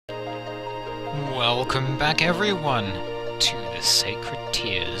Welcome back everyone to the Sacred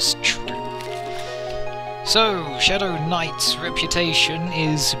Tears Tree. So, Shadow Knight's reputation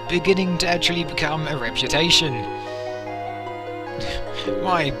is beginning to actually become a reputation.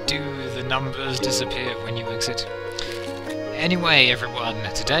 Why do the numbers disappear when you exit? Anyway, everyone,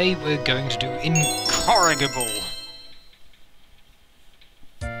 today we're going to do Incorrigible.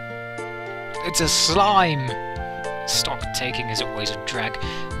 It's a slime! Stock taking is always a drag.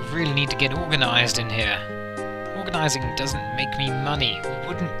 We really need to get organised in here. Organising doesn't make me money. We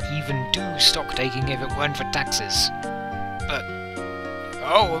wouldn't even do stock taking if it weren't for taxes. But...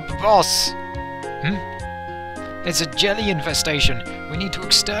 oh, boss! It's a jelly infestation. We need to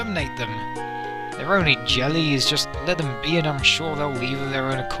exterminate them. They're only jellies, just let them be and I'm sure they'll leave of their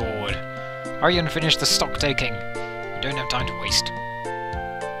own accord. Hurry and finish the stock taking. We don't have time to waste.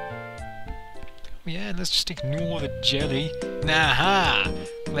 Yeah, let's just ignore the jelly. Aha!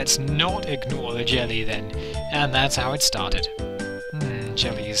 Let's not ignore the jelly then. And that's how it started.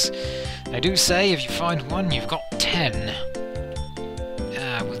 Jellies. They do say if you find one, you've got 10.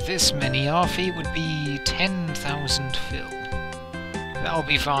 With this many, our fee would be 10,000 fil. That'll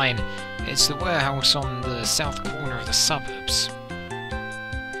be fine. It's the warehouse on the south corner of the suburbs.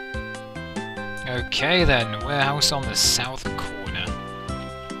 Okay then, warehouse on the south corner.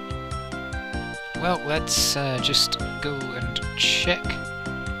 Well, let's just go and check.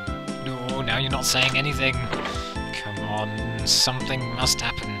 No, now you're not saying anything. Come on, something must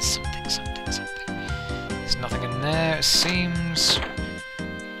happen. Something. There's nothing in there, it seems.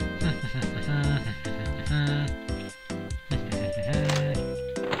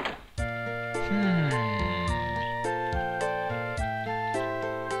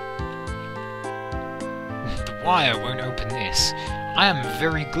 The wire won't open this. I am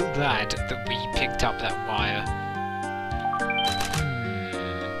very glad that we picked up that wire.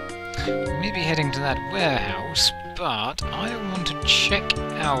 Maybe heading to that warehouse, but I want to check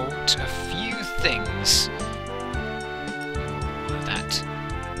out a few things. That.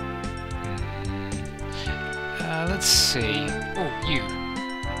 Let's see. Oh, you.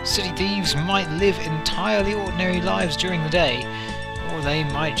 City thieves might live entirely ordinary lives during the day, or they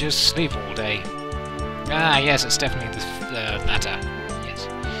might just sleep all day. Ah, yes, it's definitely the latter. Yes.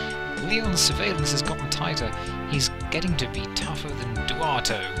 Leon's surveillance has gotten tighter. He's getting to be tougher than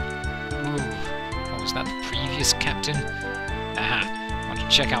Duarto. Ooh. Oh, was that the previous captain? Aha. I want to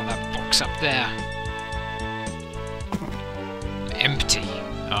check out that box up there. Empty.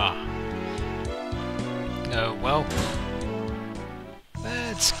 Ah. Oh, well.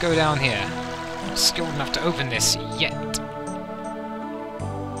 Let's go down here. I'm not skilled enough to open this yet.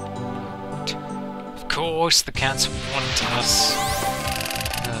 Of course, the cats want us.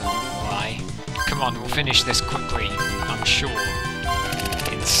 Oh, why? Come on, we'll finish this quickly, I'm sure.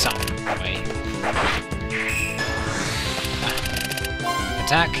 In some way.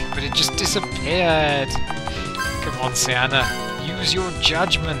 Attack, but it just disappeared. Come on, Sienna, use your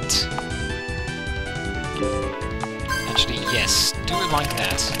judgment. Actually, yes, do it like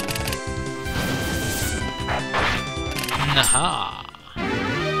that. Naha!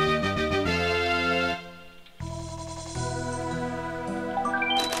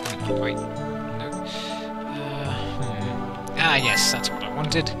 Wait, no. Ah, yes, that's what I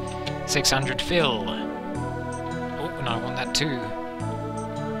wanted. 600 fil. Oh, and I want that too.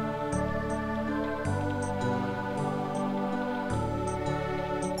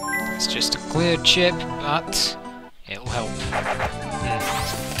 It's just a clear chip, but it'll help.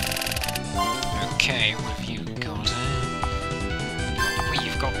 Okay, what have you got?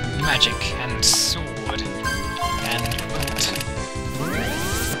 We've got magic and sword and bolt.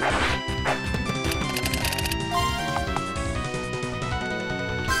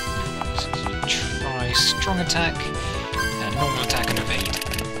 Try strong attack, and normal attack and evade.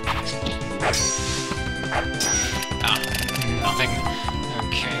 Ah, nothing.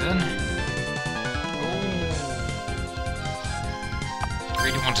 Okay then. I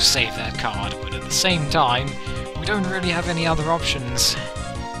really want to save that card, but at the same time, we don't really have any other options.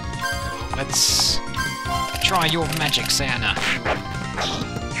 Let's try your magic, Sienna.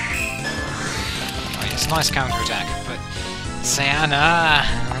 Oh yes, nice counterattack, but Sienna,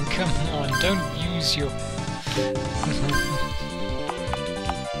 come on, don't use your...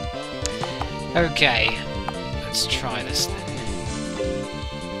 Okay, let's try this then.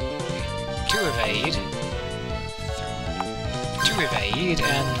 2 evade, 2 evade,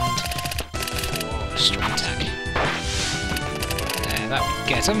 and 4 strong attack. There, that would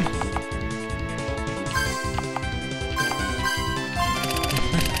get him.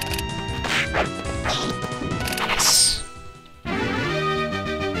 Yes.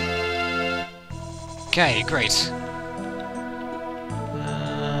 Okay, great.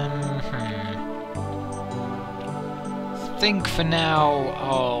 I think for now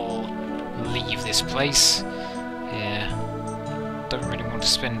I'll leave this place. Yeah. Don't really want to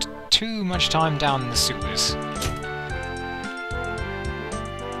spend too much time down in the sewers.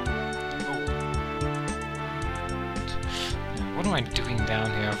 What am I doing down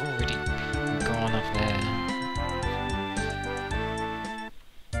here? I've already gone up there.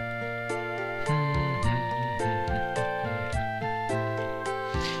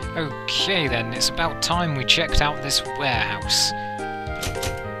 Okay then, it's about time we checked out this warehouse.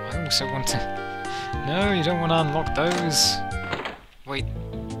 I also want to... No, you don't want to unlock those. Wait,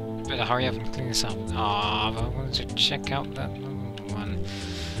 better hurry up and clean this up. Ah, but I wanted to check out that other one.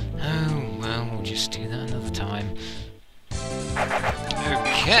 Oh, well, we'll just do that another time.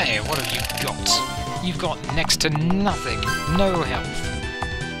 Okay, what have you got? You've got next to nothing. No health.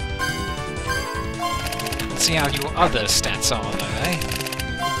 Let's see how your other stats are, though, eh?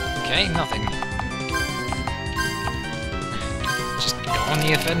 Okay, nothing. Just go on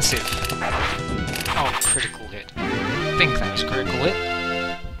the offensive. Oh, critical hit. I think that was critical hit.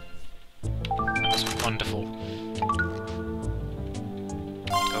 That was wonderful.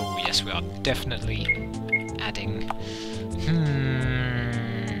 Oh, yes, we are definitely adding.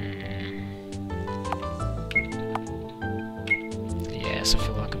 Yes, I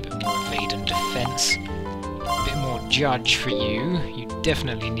feel like a bit more evade and defense. A bit more judge for you. You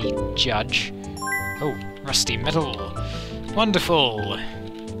definitely need judge. Oh, rusty metal. Wonderful.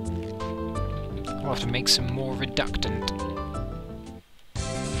 I'll have to make some more reductant.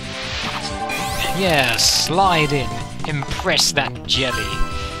 Yeah, slide in. Impress that jelly.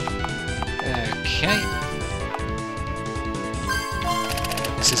 Okay.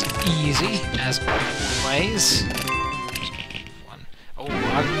 This is easy, as always. Oh,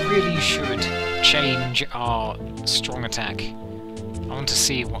 I really should change our strong attack. I want to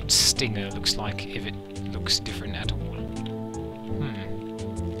see what Stinger looks like, if it looks different at all.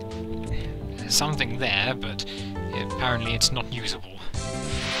 There's something there, but apparently it's not usable.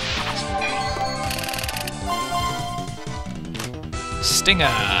 Stinger!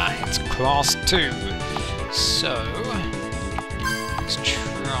 It's class 2. So, let's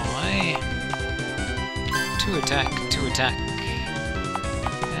try 2 attack, 2 attack,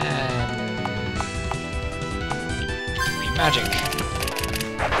 and 3 magic.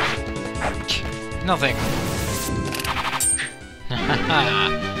 Nothing.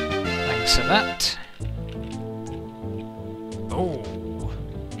 Thanks for that. Oh.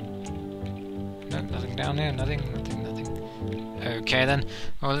 No, nothing down here. Nothing. Okay then.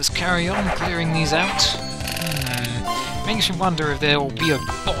 Well, let's carry on clearing these out. Makes me wonder if there will be a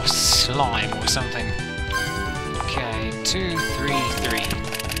boss slime or something. Okay, 2, 3, 3.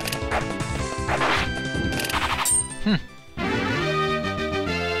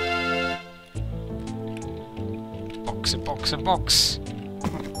 Box.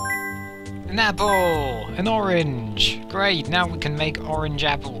 An apple! An orange! Great, now we can make orange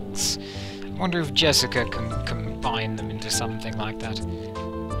apples. I wonder if Jessica can combine them into something like that.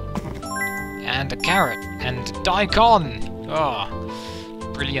 And a carrot! And daikon! Oh,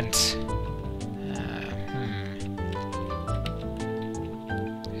 brilliant.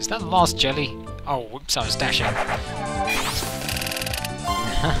 Is that the last jelly? Oh, whoops, I was dashing.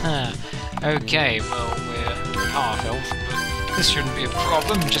 Okay, well, we're half health, but this shouldn't be a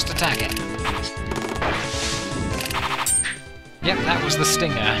problem, just attack it. Yep, that was the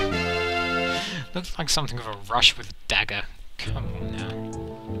stinger. Looks like something of a rush with a dagger. Come on now.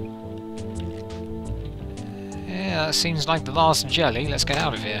 Yeah, that seems like the last jelly. Let's get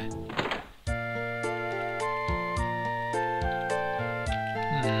out of here.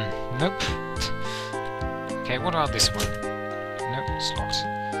 Nope. Okay, what about this one? Nope, it's locked.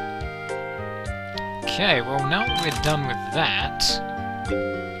 Okay, well now that we're done with that,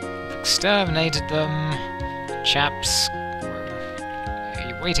 we've exterminated them. Chaps, are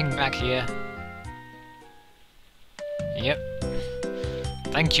you waiting back here? Yep.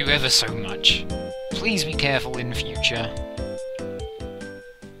 Thank you ever so much. Please be careful in future.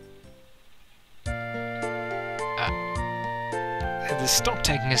 The stock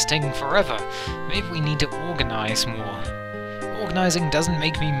taking is taking forever. Maybe we need to organise more. Organising doesn't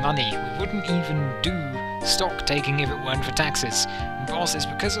make me money. We wouldn't even do stock taking if it weren't for taxes. And boss, it's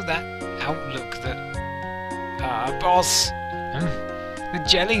because of that outlook that... boss! The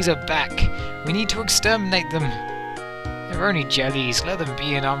jellies are back. We need to exterminate them. They're only jellies. Let them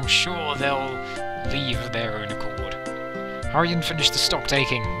be and I'm sure they'll leave of their own accord. Hurry and finish the stock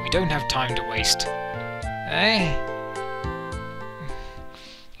taking. We don't have time to waste. Eh?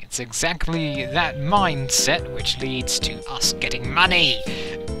 It's exactly that mindset which leads to us getting money!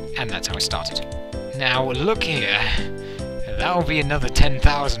 And that's how it started. Now, look here. That'll be another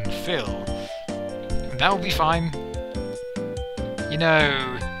 10,000 fill. That'll be fine. You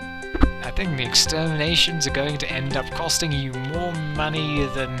know, I think the exterminations are going to end up costing you more money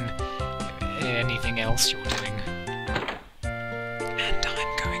than anything else you're doing. And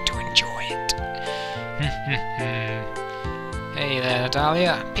I'm going to enjoy it. Hey there,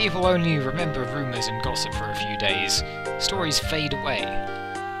 Natalia. People only remember rumours and gossip for a few days. Stories fade away.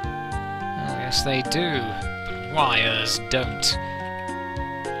 Oh, yes, they do. But wires don't.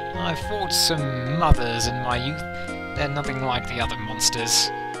 I fought some mothers in my youth. They're nothing like the other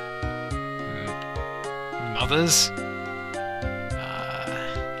monsters. Mothers?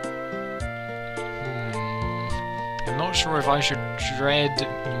 I'm not sure if I should dread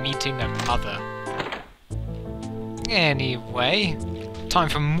meeting a mother. Anyway, time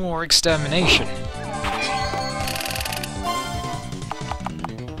for more extermination.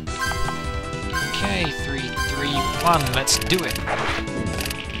 Okay, 3, 2, 1, let's do it.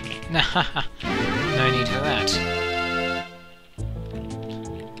 Nah, no need for that.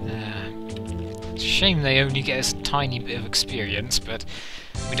 Shame they only get us a tiny bit of experience, but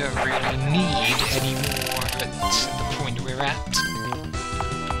we don't really need any more at the point we're at.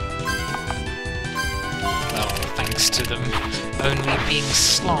 Well, thanks to them only being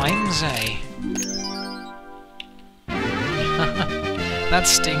slimes, eh? That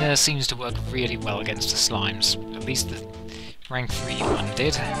stinger seems to work really well against the slimes. At least the rank 3 one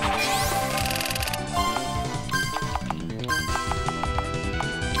did.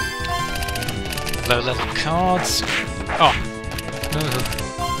 Low-level cards. Oh! No.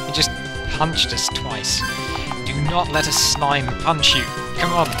 He just punched us twice. Do not let a slime punch you.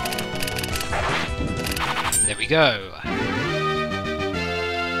 Come on. There we go.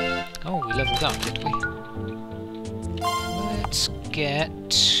 Oh, we leveled up, did we? Let's get...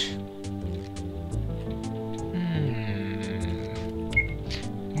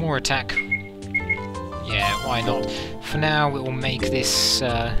 more attack. Yeah, why not? For now, we will make this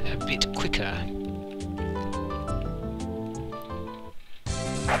a bit quicker.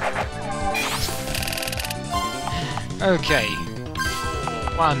 Okay.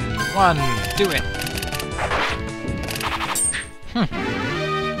 1, 1, do it!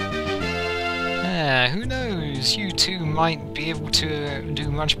 Who knows? You two might be able to do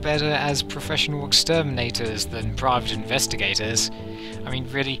much better as professional exterminators than private investigators. I mean,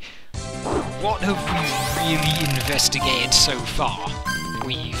 really, what have we really investigated so far?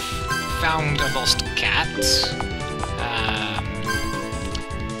 We've found a lost cat.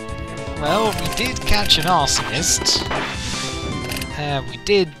 Well, we did catch an arsonist. We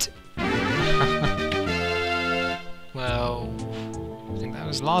did... well, I think that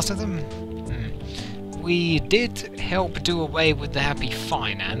was the last of them. We did help do away with the Happy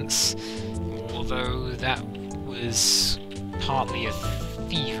Finance, although that was partly a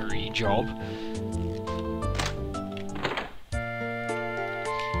thievery job.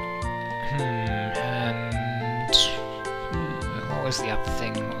 And... what was the other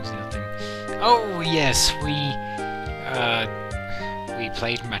thing? Oh, yes, we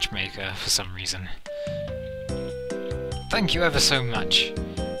played Matchmaker for some reason. Thank you ever so much.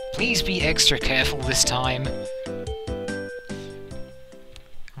 Please be extra careful this time.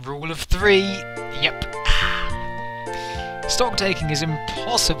 Rule of 3. Yep. Stock taking is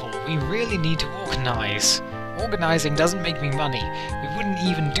impossible. We really need to organise. Organising doesn't make me money. We wouldn't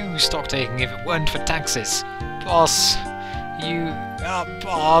even do stock taking if it weren't for taxes. Boss.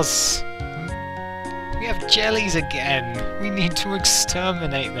 Boss. We have jellies again. We need to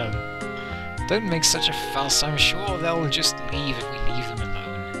exterminate them. Don't make such a fuss. I'm sure they'll just leave if we leave them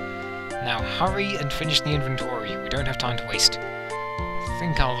alone. Now hurry and finish the inventory. We don't have time to waste. I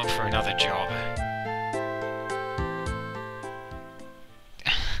think I'll look for another job.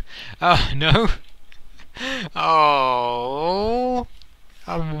 Oh, no? Oh,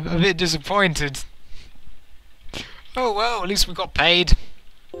 I'm a bit disappointed. Oh well, at least we got paid.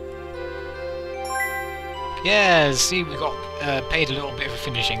 Yeah, see, we got paid a little bit for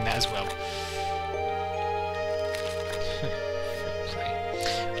finishing that as well.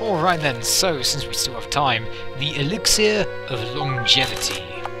 Alright then, so, since we still have time, the Elixir of Longevity.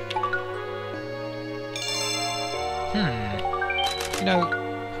 You know,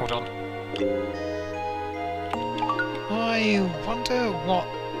 hold on. I wonder what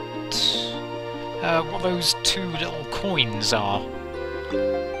those two little coins are.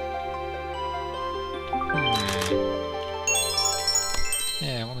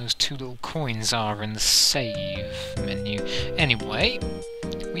 Yeah, what those two little coins are in the save menu. Anyway,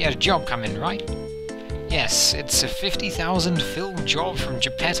 We had a job come in, right? Yes, it's a 50,000 film job from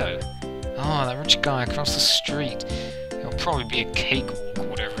Geppetto. Ah, that rich guy across the street. It'll probably be a cakewalk or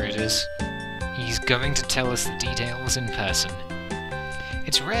whatever it is. He's going to tell us the details in person.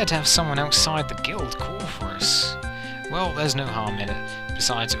 It's rare to have someone outside the guild call for us. Well, there's no harm in it.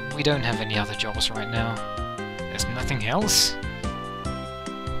 Besides, we don't have any other jobs right now. There's nothing else?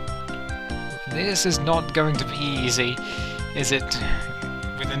 This is not going to be easy, is it?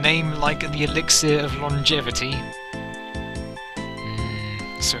 With a name like the Elixir of Longevity.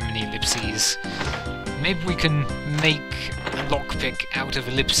 So many ellipses. Maybe we can make a lockpick out of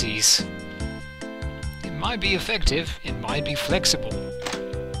ellipses. It might be effective, it might be flexible.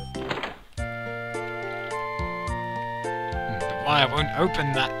 The wire won't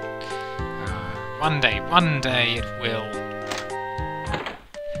open that. One day it will.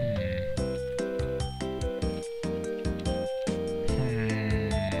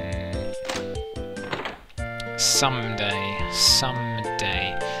 Someday.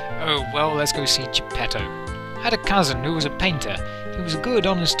 Oh, well, let's go see Geppetto. I had a cousin who was a painter. He was a good,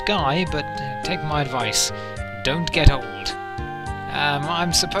 honest guy, but take my advice. Don't get old.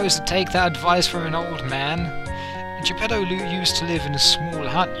 I'm supposed to take that advice from an old man. Geppetto used to live in a small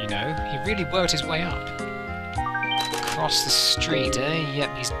hut, you know. He really worked his way up. Across the street, eh?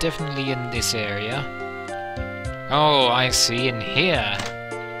 Yep, he's definitely in this area. Oh, I see, in here.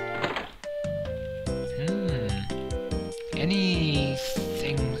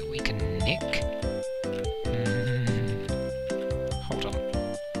 Anything that we can nick? Hold on.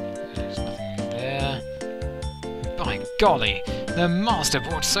 There's nothing there. By golly, the master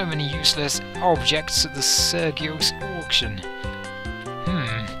bought so many useless objects at the Sergio's auction.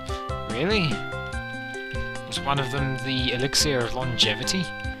 Really? Was one of them the Elixir of Longevity?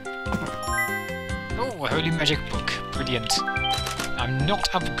 Oh, a holy magic book. Brilliant. I'm not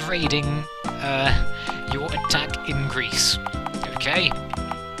upgrading, your attack increase. Okay.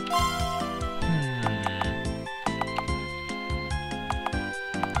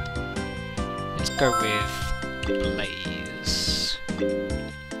 Let's go with Blaze.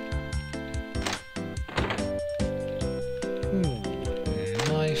 Ooh,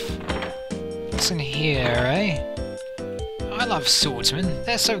 knife. What's in here, eh? I love swordsmen.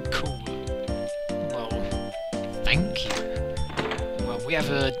 They're so cool. Well, thank you. Well, we have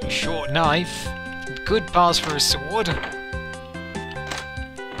a short knife. Good pass for a sword. No,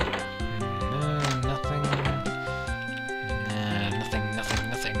 nothing. Nah,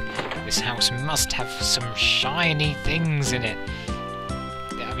 nothing. This house must have some shiny things in it.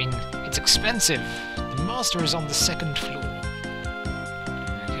 I mean, it's expensive. The master is on the 2nd floor.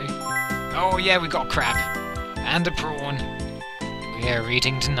 Okay. Oh yeah, we got crab. And a prawn. We're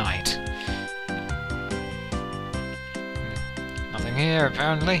eating tonight. Nothing here,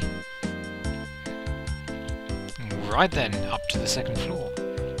 apparently. Right then, up to the 2nd floor.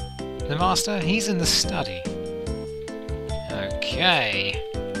 The master, he's in the study. Okay.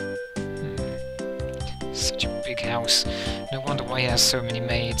 Such a big house. No wonder why he has so many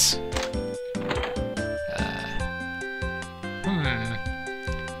maids.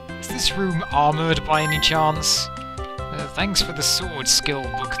 Is this room armoured by any chance? Thanks for the sword skill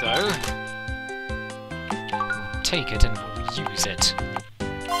book, though. We'll take it and we'll use it.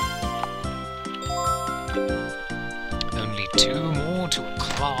 Only 2 more to a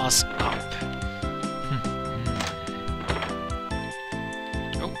class up.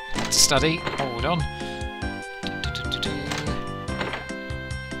 Oh, let's study. Hold on.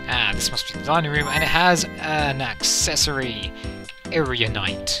 Ah, this must be the dining room, and it has an accessory.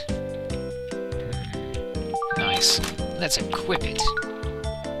 Errands. Nice. Let's equip it.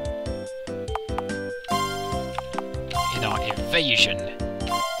 In our evasion.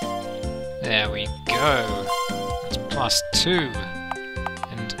 There we go. That's +2.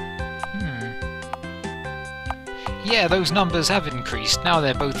 And, yeah, those numbers have increased. Now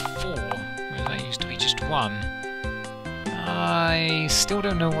they're both 4. Whereas that used to be just 1. I still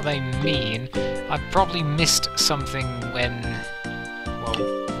don't know what they mean. I probably missed something when... well,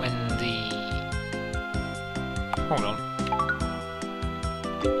 when the... hold on.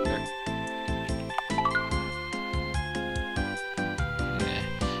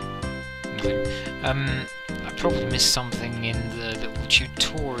 I probably missed something in the little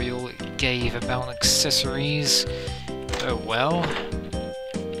tutorial it gave about accessories. Oh well.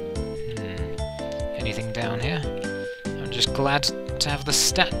 Anything down here? I'm just glad to have the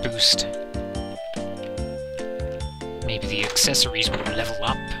stat boost. Maybe the accessories will level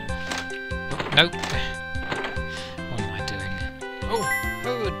up. Oh, nope. What am I doing? Oh,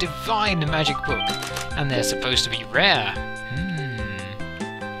 a divine magic book. And they're supposed to be rare.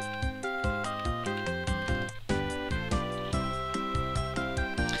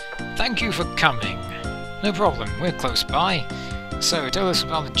 Thank you for coming. No problem, we're close by. So, tell us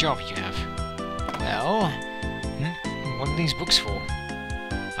about the job you have. Well, what are these books for?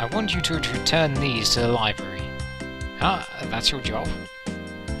 I want you to return these to the library. Ah, that's your job?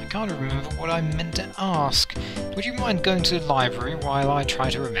 I can't remember what I meant to ask. Would you mind going to the library while I try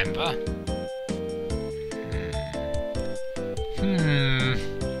to remember?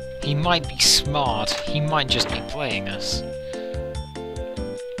 He might be smart. He might just be playing us.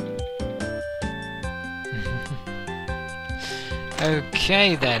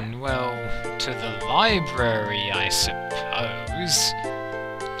 Okay then, well, to the library, I suppose.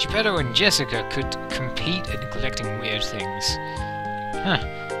 Geppetto and Jessica could compete in collecting weird things. Huh,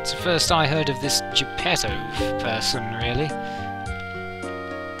 it's the first I heard of this Geppetto person, really.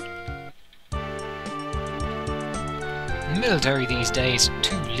 The military these days are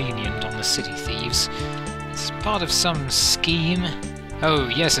too lenient on the city thieves. It's part of some scheme. Oh,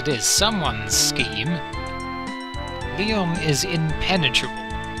 yes it is, someone's scheme. Leon is impenetrable,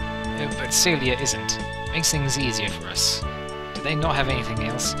 but Celia isn't. Makes things easier for us. Do they not have anything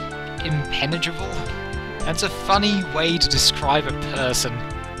else? Impenetrable? That's a funny way to describe a person.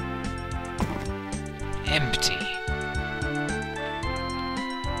 Empty.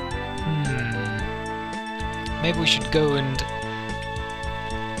 Maybe we should go and...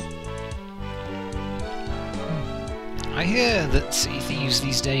 I hear that city thieves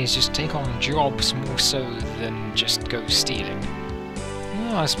these days just take on jobs more so than just go stealing.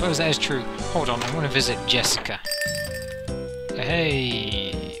 Oh, I suppose that is true. Hold on, I want to visit Jessica.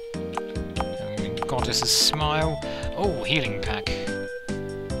 Hey! Goddess's smile. Oh, healing pack.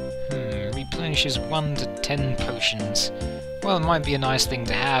 Replenishes 1 to 10 potions. Well, it might be a nice thing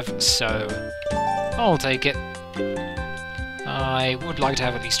to have, so I'll take it. I would like to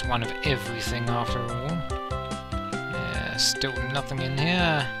have at least one of everything after all. Yeah, still nothing in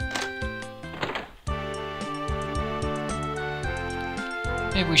here.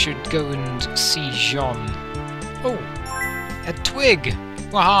 Maybe we should go and see Jean. Oh! A twig!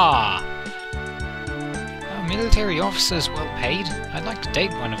 Waha! Are military officers well paid? I'd like to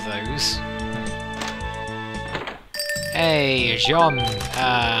date one of those. Hey, Jean!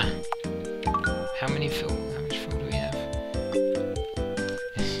 How much film do we have?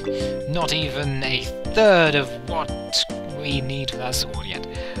 Not even a third of what we need for that sword yet.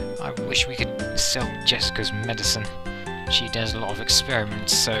 I wish we could sell Jessica's medicine. She does a lot of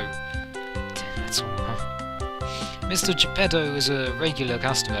experiments, so that's all. Mr. Geppetto is a regular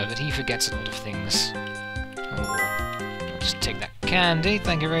customer, but he forgets a lot of things. Oh, I'll just take that candy.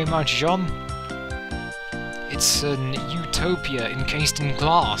 Thank you very much, Jean. It's an utopia encased in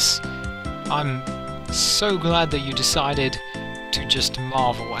glass. I'm so glad that you decided to just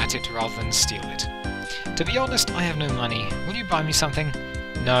marvel at it rather than steal it. To be honest, I have no money. Will you buy me something?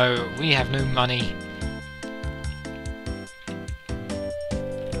 No, we have no money.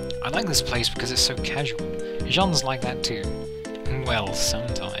 I like this place because it's so casual. Jean's like that too. Well,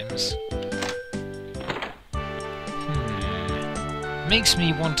 sometimes. Makes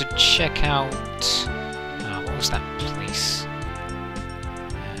me want to check out... what was that place?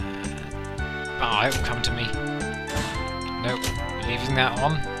 It'll come to me. Nope, leaving that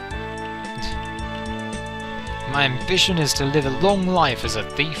on. My ambition is to live a long life as a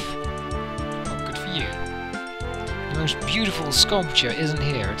thief. Oh, good for you. The most beautiful sculpture isn't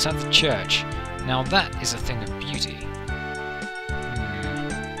here, it's at the church. Now that is a thing of beauty.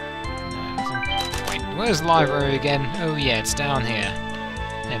 Wait, where's the library again? Oh yeah, it's down here.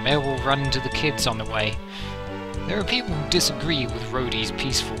 Yeah, maybe we'll run into the kids on the way. There are people who disagree with Rhodey's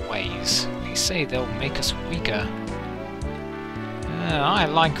peaceful ways. They say they'll make us weaker. I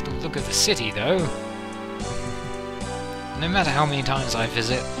like the look of the city, though. No matter how many times I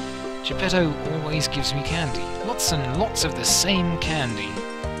visit, Geppetto always gives me candy. Lots and lots of the same candy.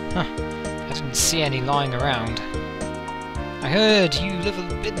 Huh, I didn't see any lying around. I heard you live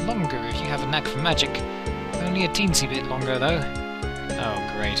a bit longer if you have a knack for magic. Only a teensy bit longer, though. Oh,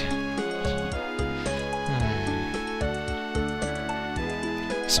 great.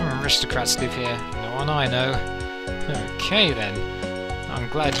 Some aristocrats live here. No one I know. Okay, then. I'm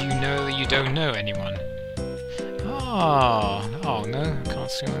glad you know that you don't know anyone. Oh no, I can't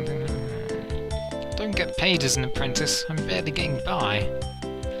see anything. Don't get paid as an apprentice. I'm barely getting by.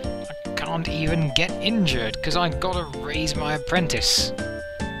 I can't even get injured because I gotta raise my apprentice.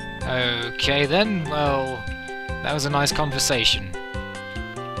 Okay then, well, that was a nice conversation.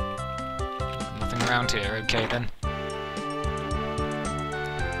 Nothing around here, okay then.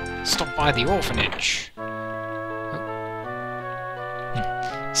 Stop by the orphanage.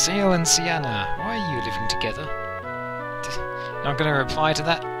 Sale and Sienna, why are you living together? Not gonna reply to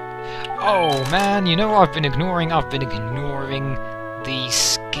that? Oh man, you know what I've been ignoring? I've been ignoring the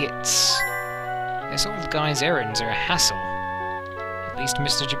skits. This old guy's errands are a hassle. At least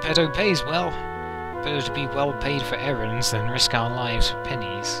Mr. Geppetto pays well. Better to be well paid for errands than risk our lives for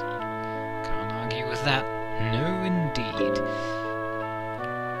pennies. Can't argue with that. No, indeed.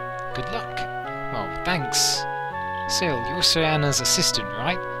 Good luck. Well, thanks. Sil, you're Sir Anna's assistant,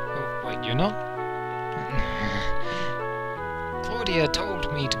 right? Oh, wait, you're not? Claudia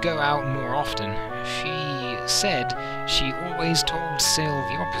told me to go out more often. She said she always told Sil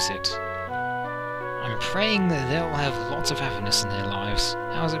the opposite. I'm praying that they'll have lots of happiness in their lives.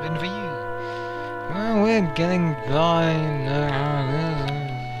 How's it been for you? Well, we're getting by.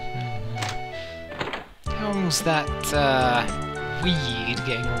 How's that, weed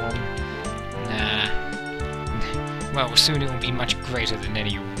getting along? Nah. Well, soon it will be much greater than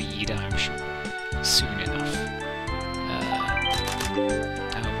any weed, I'm sure. Soon enough.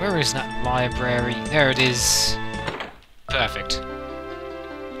 Where is that library? There it is. Perfect.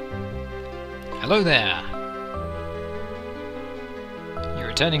 Hello there. You're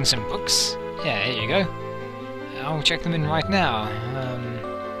returning some books? Yeah, here you go. I'll check them in right now.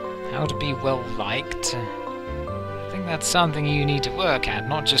 How to be well liked. I think that's something you need to work at,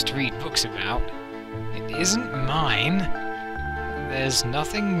 not just read books about. It isn't mine. There's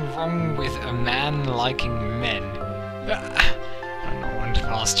nothing wrong with a man liking men. I'm not one to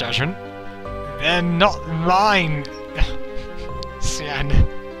pass judgment. They're not mine! Sian.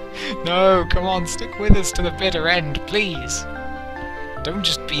 No, come on, stick with us to the bitter end, please. Don't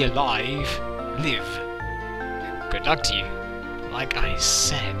just be alive. Live. Good luck to you. Like I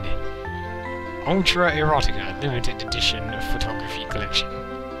said. Ultra Erotica, limited edition photography collection.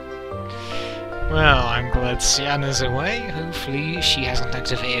 Well, I'm glad Sienna's away. Hopefully she hasn't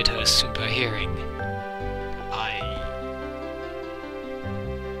activated her super hearing.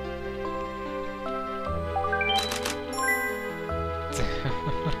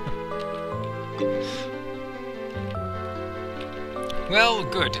 Well,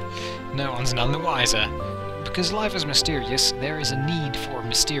 good. No one's none the wiser. Because life is mysterious, there is a need for a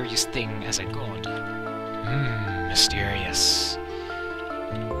mysterious thing as a god. Mysterious.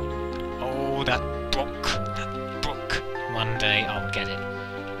 Oh, that book. That book. One day I'll get it.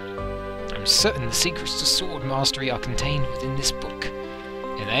 I'm certain the secrets to sword mastery are contained within this book.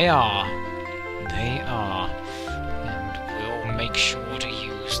 And they are. They are. And we'll make sure to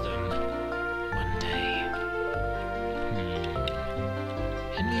use them. One day.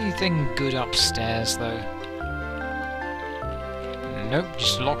 Anything good upstairs, though? Nope,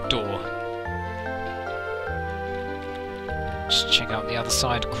 just locked door. Just check out the other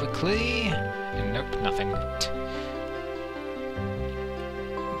side quickly. And nope, nothing.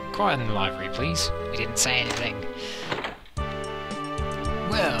 Quiet in the library, please. We didn't say anything.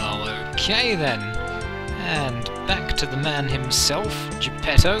 Well, okay then. And back to the man himself,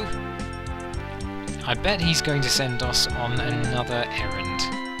 Geppetto. I bet he's going to send us on another errand.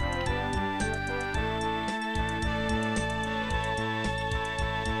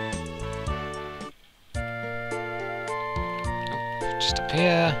 Just up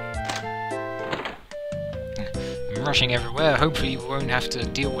here. I'm rushing everywhere. Hopefully we won't have to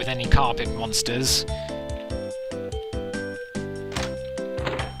deal with any carpet monsters.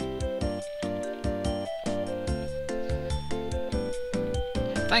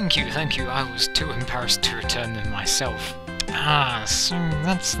 Thank you, thank you. I was too embarrassed to return them myself. Ah, so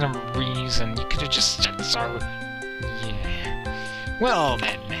that's the reason. You could have just said so. Yeah. Well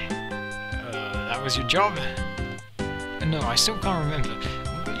then. That was your job? No, I still can't remember.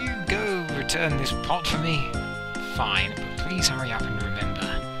 Will you go return this pot for me? Fine, but please hurry up and remember.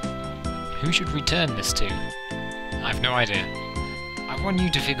 Who should return this to? I've no idea. I want you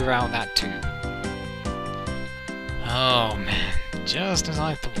to figure out that too. Oh man, just as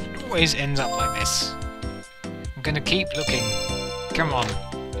I thought. It always ends up like this. I'm gonna keep looking. Come on.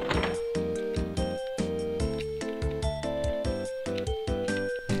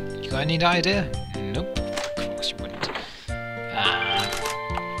 You got any idea? Nope. Of course you wouldn't.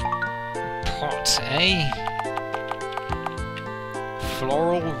 Pot, eh?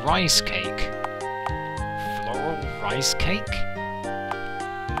 Floral rice cake. Floral rice cake?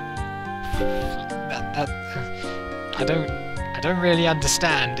 I don't really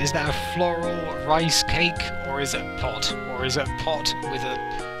understand. Is that a floral rice cake, or is it a pot? Or is it a pot with a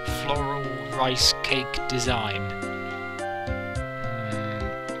floral rice cake design?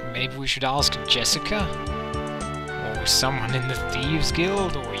 Maybe we should ask Jessica? Or someone in the Thieves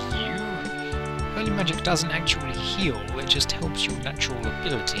Guild? Or you? Holy magic doesn't actually heal, it just helps your natural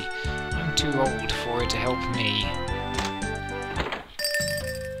ability. I'm too old for it to help me.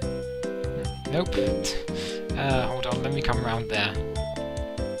 Nope. Hold on, let me come round there.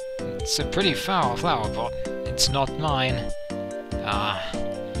 It's a pretty foul flower pot. It's not mine. Ah.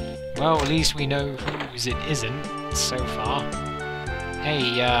 Well, at least we know whose it isn't, so far. Hey,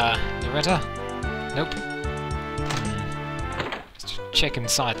 Loretta? Nope. Let's check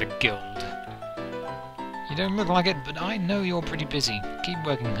inside the guild. You don't look like it, but I know you're pretty busy. Keep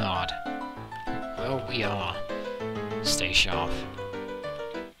working hard. Well, we are. Stay sharp.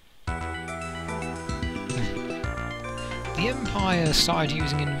 The Empire started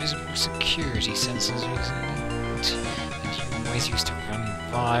using invisible security sensors recently. And you always used to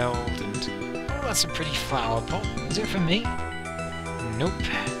run wild and... Oh, that's a pretty flower pot. Is it for me? Nope.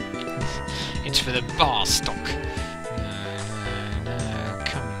 It's for the bar stock. No,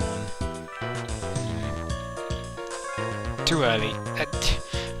 come on. Too early.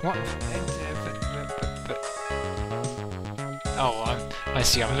 What? Oh, I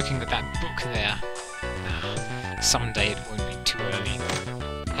see. I'm looking at that book there. Someday it won't be too early.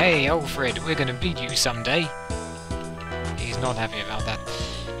 Hey, Alfred, we're gonna beat you someday. He's not happy about that.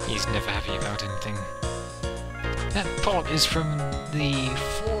 He's never happy about anything. That pot is from the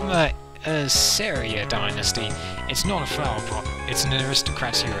former Syria dynasty. It's not a flower pot. It's an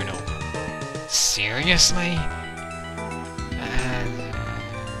aristocrat's urinal. Seriously?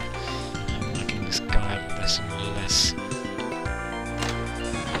 I'm liking this guy less and less.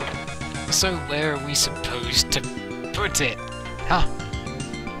 So where are we supposed to put it? Huh?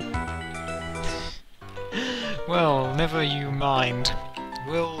 Well, never you mind.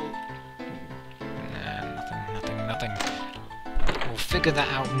 We'll... nothing. We'll figure that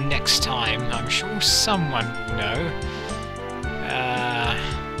out next time. I'm sure someone will know.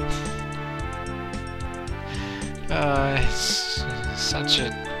 It's such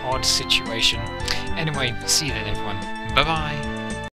an odd situation. Anyway, see you then everyone. Bye-bye.